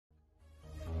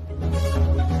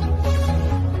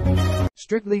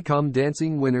Strictly Come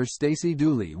Dancing winner Stacey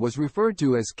Dooley was referred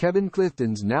to as Kevin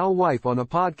Clifton's now wife on a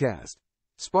podcast,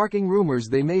 sparking rumors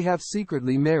they may have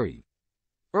secretly married.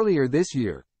 Earlier this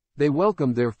year, they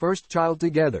welcomed their first child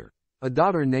together, a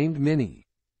daughter named Minnie.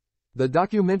 The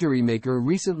documentary maker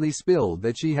recently spilled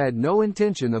that she had no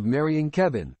intention of marrying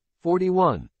Kevin,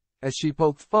 41, as she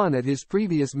poked fun at his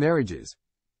previous marriages.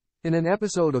 In an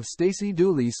episode of Stacey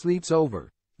Dooley Sleeps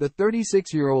Over, the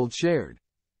 36-year-old shared,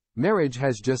 "Marriage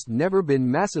has just never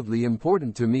been massively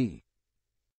important to me.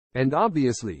 And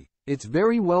obviously, it's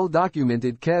very well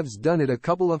documented Kev's done it a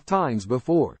couple of times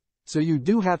before, so you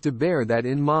do have to bear that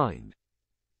in mind."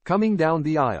 Coming down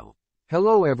the aisle.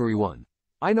 "Hello everyone.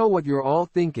 I know what you're all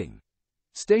thinking.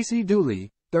 Stacey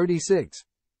Dooley, 36,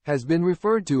 has been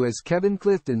referred to as Kevin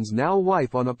Clifton's now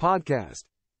wife on a podcast,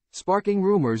 sparking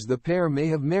rumors the pair may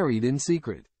have married in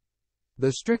secret.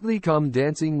 The Strictly Come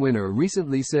Dancing winner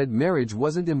recently said marriage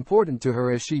wasn't important to her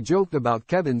as she joked about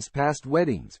Kevin's past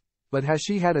weddings, but has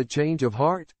she had a change of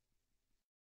heart?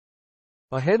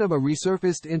 Ahead of a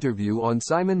resurfaced interview on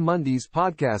Simon Mundy's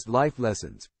podcast Life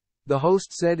Lessons, the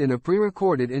host said in a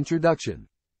pre-recorded introduction,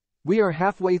 "We are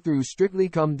halfway through Strictly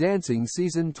Come Dancing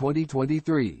season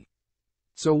 2023.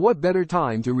 So what better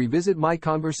time to revisit my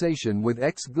conversation with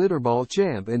ex-Glitterball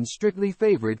champ and Strictly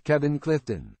favorite Kevin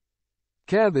Clifton.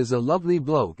 Kev is a lovely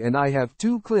bloke and I have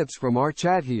 2 clips from our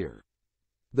chat here.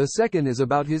 The second is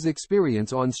about his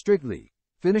experience on Strictly,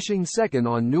 finishing second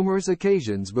on numerous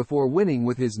occasions before winning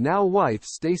with his now wife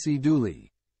Stacey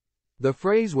Dooley." The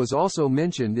phrase was also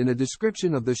mentioned in a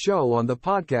description of the show on the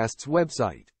podcast's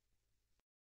website.